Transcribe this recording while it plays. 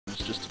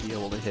just to be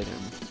able to hit him,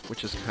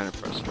 which is kind of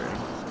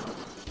frustrating.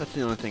 That's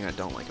the only thing I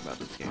don't like about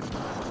this game.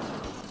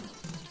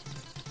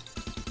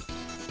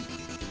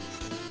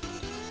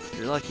 If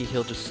you're lucky,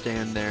 he'll just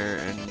stand there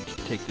and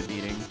take the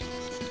beating,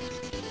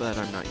 but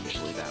I'm not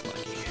usually that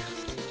lucky.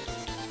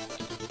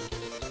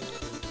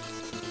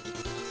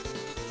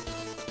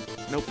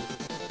 Nope.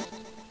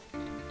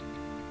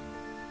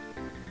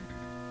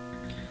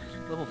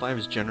 Level 5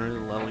 is generally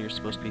the level you're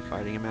supposed to be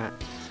fighting him at,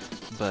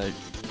 but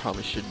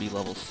probably should be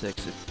level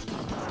 6 if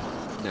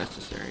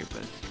necessary,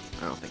 but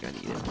I don't think I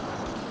need it.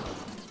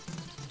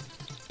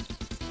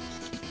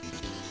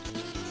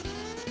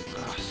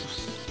 Ugh,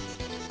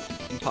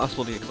 so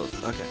impossible to get close.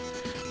 Okay.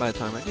 By the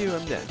time I do,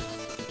 I'm dead.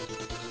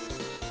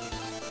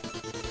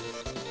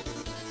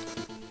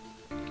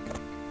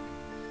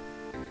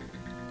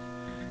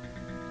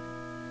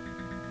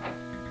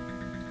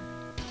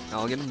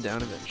 I'll get him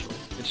down eventually.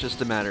 It's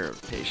just a matter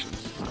of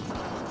patience,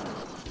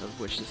 of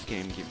which this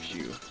game gives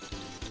you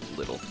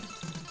little.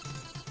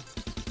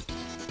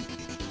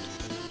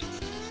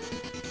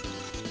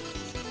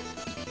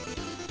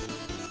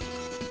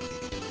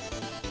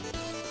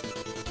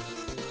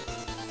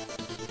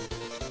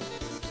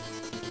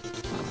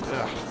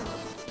 Ugh.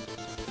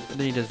 And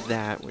then he does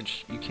that,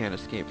 which you can't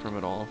escape from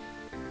at all.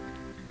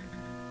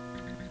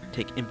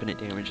 Take infinite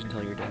damage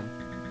until you're dead.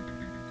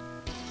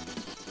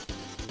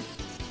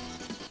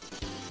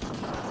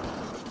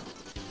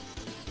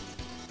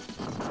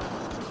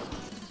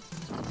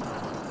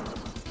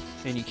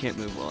 And you can't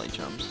move while he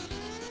jumps.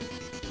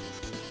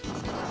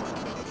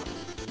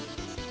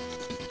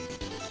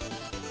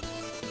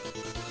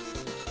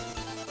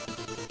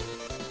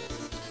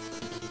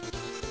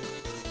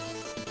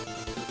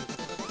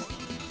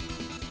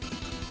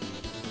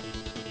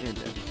 And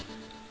dead.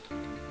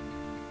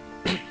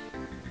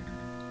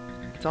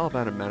 It's all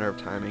about a matter of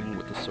timing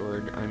with the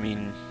sword. I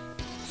mean,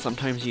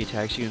 sometimes he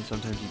attacks you and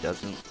sometimes he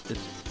doesn't.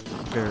 It's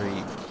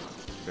very,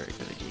 very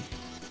finicky.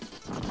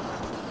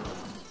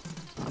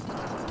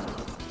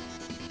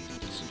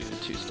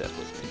 Two-step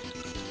with me.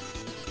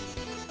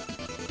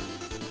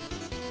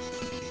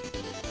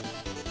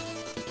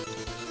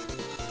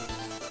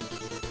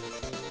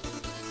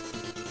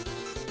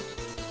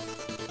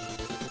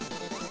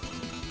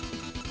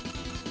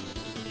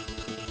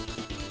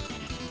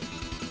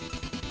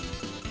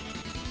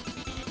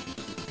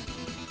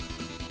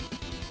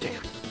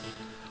 Damn.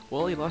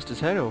 Well, he lost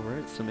his head over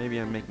it, so maybe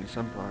I'm making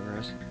some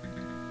progress.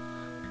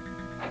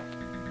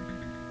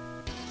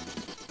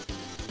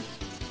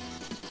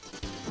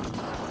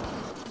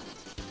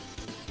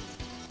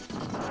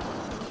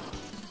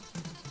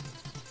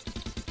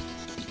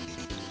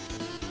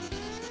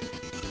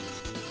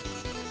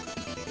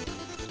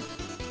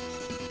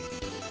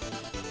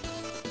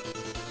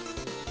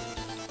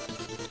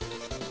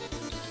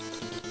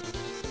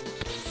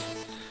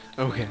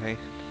 Okay.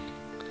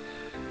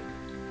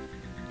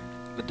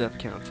 The death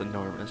count's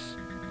enormous.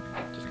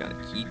 Just gotta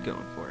keep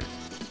going for it.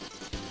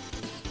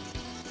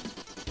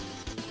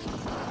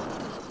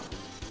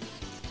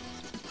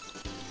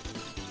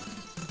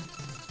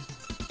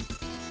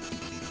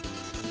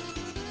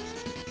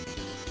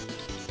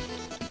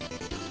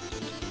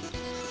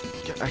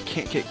 I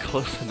can't get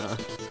close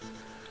enough.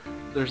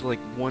 There's like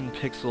 1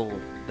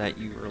 pixel that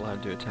you are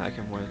allowed to attack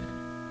him with.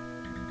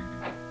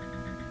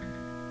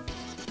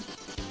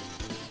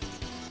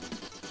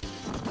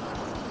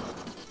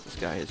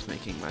 Guy is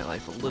making my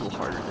life a little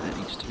harder than it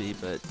needs to be,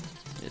 but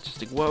it's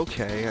just like, well,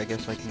 okay, I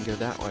guess I can go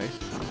that way.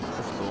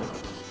 That's cool.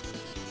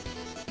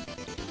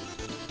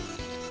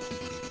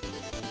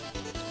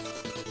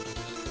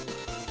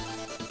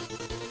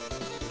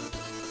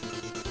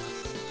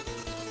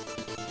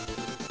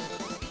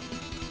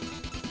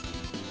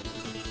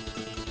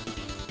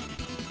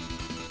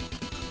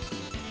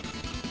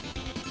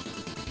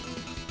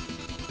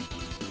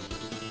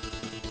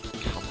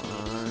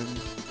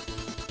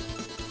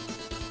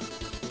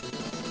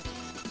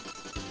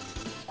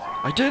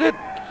 I did it!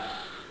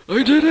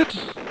 I did it!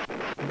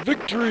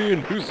 Victory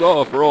and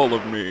huzzah for all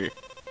of me!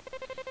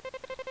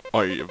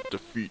 I have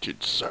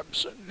defeated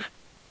Samson.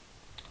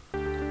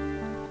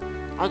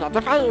 I got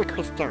the fire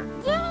crystal!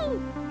 Yay!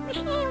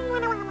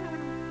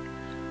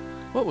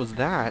 What was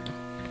that?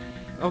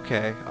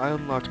 Okay, I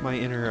unlocked my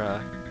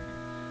inner,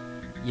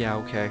 yeah,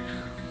 okay.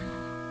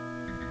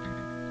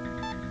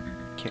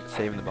 Can't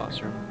save in the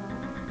boss room.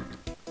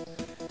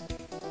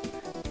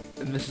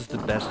 And this is the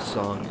best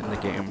song in the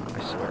game,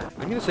 I swear.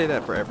 I'm gonna say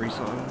that for every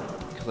song,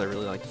 because I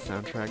really like the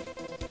soundtrack.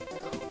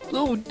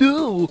 Oh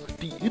no!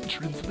 The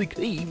entrance of the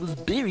game was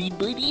buried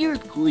by the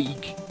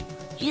earthquake!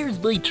 Here's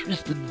my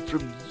Tristan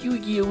from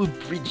Yu-Gi-Oh!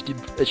 Abridged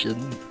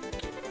Impression.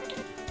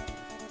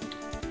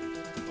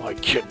 I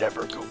can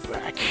never go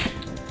back.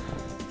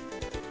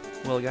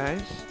 Well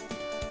guys,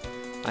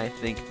 I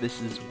think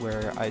this is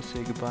where I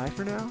say goodbye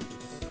for now.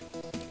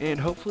 And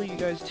hopefully you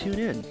guys tune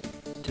in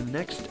to the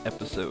next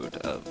episode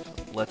of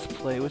Let's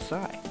Play with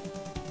Sai.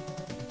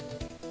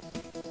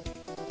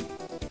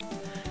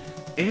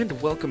 And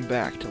welcome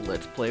back to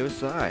Let's Play with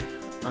Sai.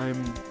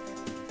 I'm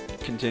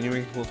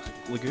continuing with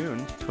Lagoon.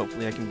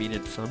 Hopefully I can beat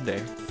it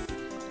someday.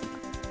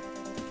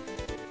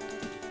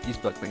 These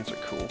bug things are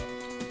cool.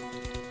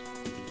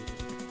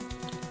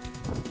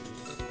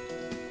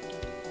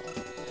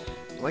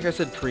 Like I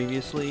said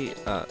previously,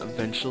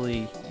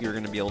 eventually you're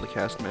going to be able to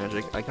cast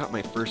magic. I got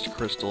my first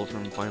crystal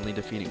from finally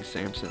defeating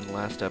Samson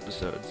last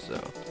episode, so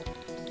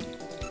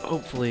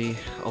hopefully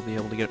I'll be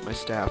able to get my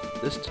staff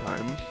this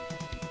time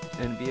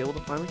and be able to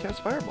finally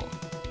cast Fireball.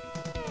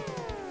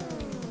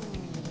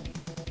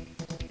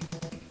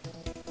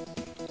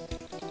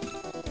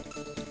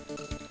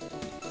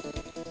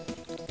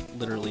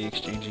 Literally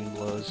exchanging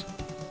blows.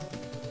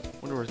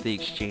 Wonder what the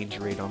exchange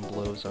rate on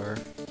blows are.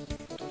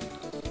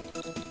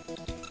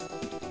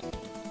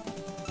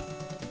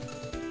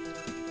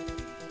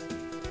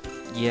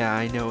 Yeah,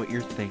 I know what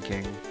you're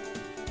thinking.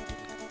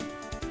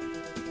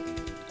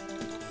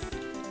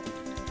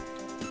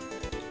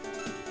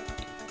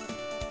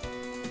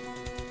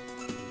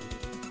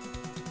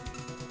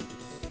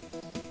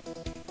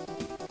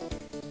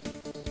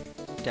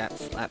 Dat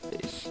slap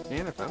face.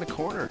 Man, I found a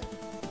corner.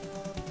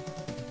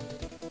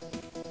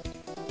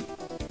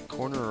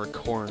 Corner or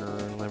coroner,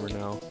 I'll never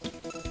know.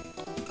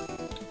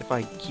 If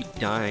I keep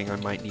dying, I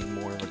might need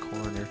more of a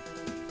coroner.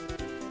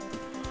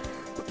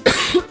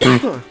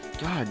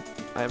 God,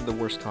 I have the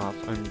worst cough.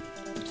 I'm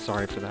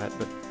sorry for that,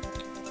 but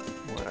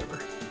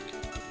whatever.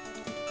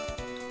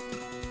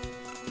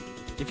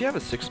 If you have a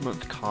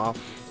 6-month cough,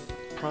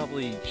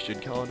 probably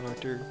should call a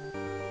doctor.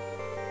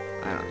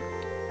 I don't know.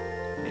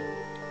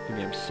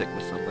 Maybe I'm sick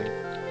with something.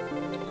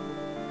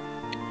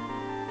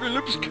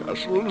 Philip's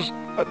castle is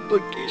at the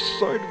east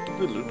side of the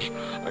village.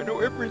 I know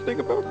everything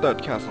about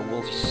that castle.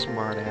 Well, you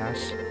smart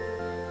ass.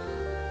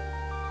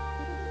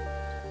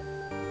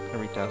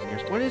 Every 1,000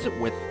 years. What is it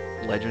with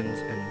legends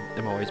and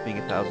them always being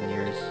 1,000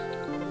 years?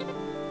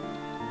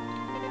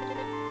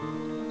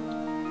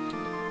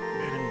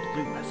 Man in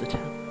blue has a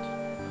talent.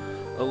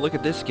 Oh, look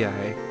at this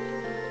guy.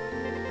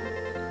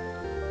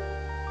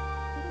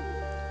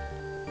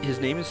 His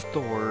name is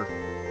Thor,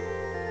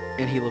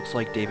 and he looks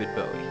like David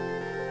Bowie.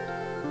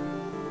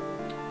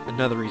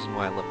 Another reason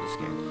why I love this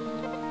game.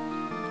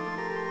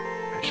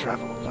 I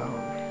travel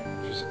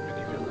alone, visit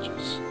many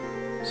villages,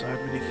 so I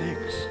have many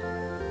things,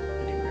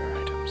 many rare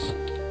items.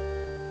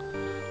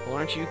 Well,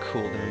 aren't you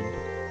cool, then?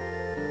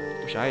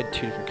 Wish I had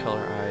 2 different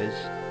color eyes.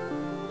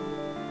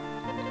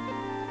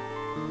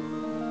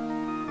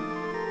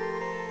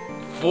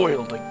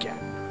 Foiled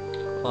again.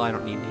 Well, I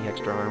don't need any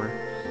extra armor.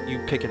 You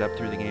pick it up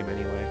through the game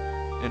anyway.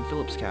 And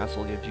Philip's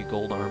Castle gives you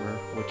gold armor,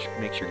 which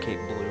makes your cape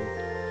blue.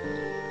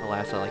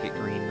 Alas, I like it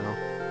green, though.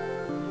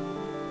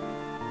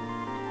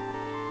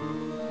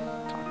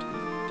 Talk to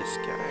this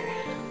guy.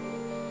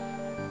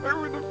 You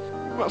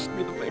must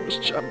be the famous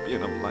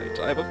champion of light.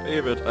 I have a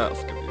favor to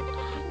ask of you.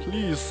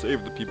 Please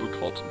save the people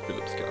caught in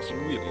Philip's Castle,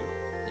 will you?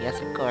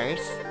 Yes, of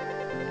course.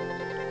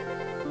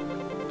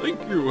 Thank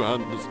you,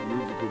 and this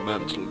movable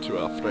mantle to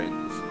our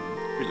friends in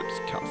Philip's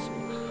Castle.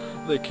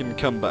 They can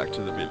come back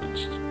to the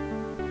village.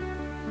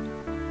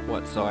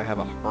 What, so I have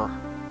a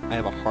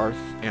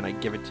hearth, and I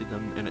give it to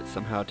them, and it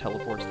somehow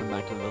teleports them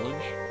back to the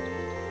village?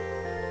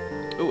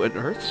 Oh, an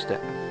earth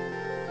staff.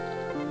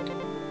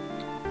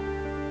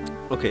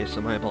 Okay,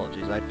 so my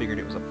apologies. I figured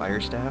it was a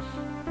fire staff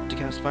to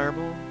cast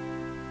Fireball.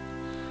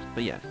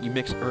 But yeah, you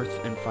mix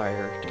earth and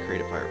fire to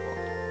create a fireball.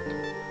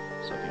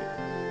 So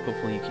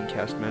hopefully you can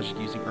cast magic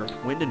using earth,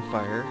 wind, and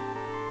fire.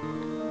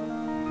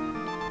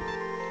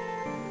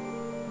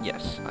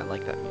 Yes, I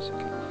like that music.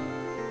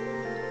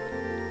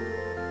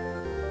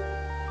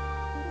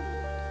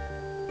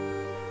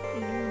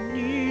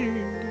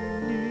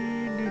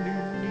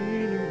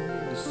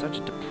 It's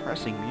such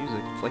depressing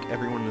music. It's like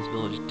everyone in this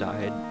village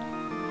died.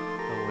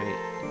 Oh wait.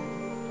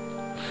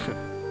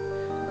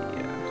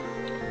 Yeah.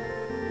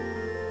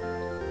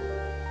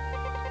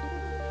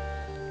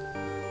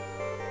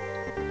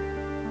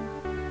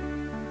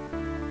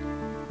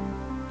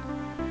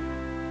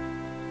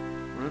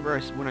 Remember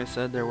when I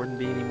said there wouldn't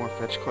be any more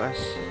fetch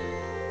quests?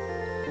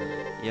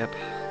 Yep,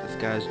 this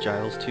guy's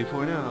Giles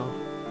 2.0.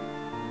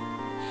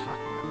 Fuck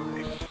my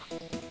life.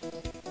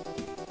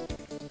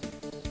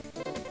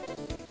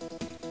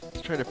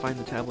 Let's try to find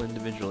the tablet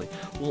individually.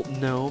 Well,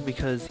 no,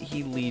 because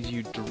he leads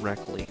you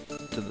directly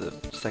to the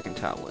second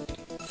tablet,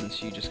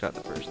 since you just got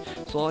the first.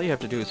 So all you have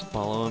to do is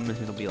follow him, and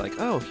it'll be like,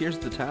 oh, here's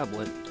the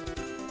tablet.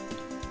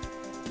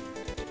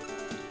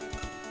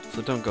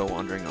 So don't go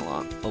wandering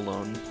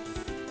alone.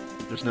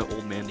 There's no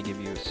old man to give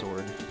you a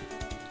sword.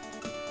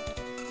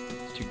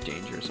 It's too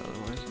dangerous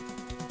otherwise.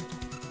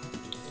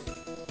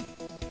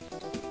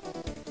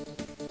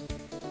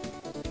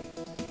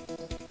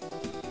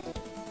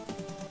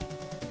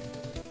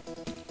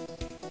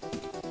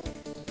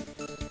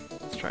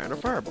 Let's try out a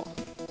fireball.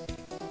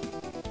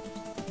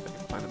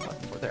 If I can find a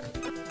button for there.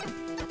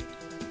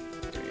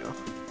 There you go.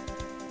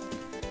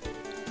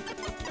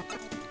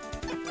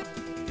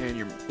 And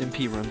your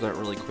MP runs out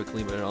really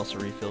quickly, but it also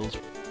refills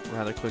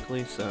rather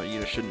quickly, so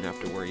you just shouldn't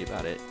have to worry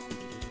about it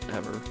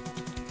ever.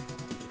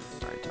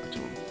 Alright, talk to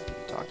him.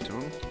 Talk to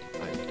him.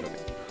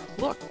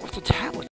 Look, what's a tablet?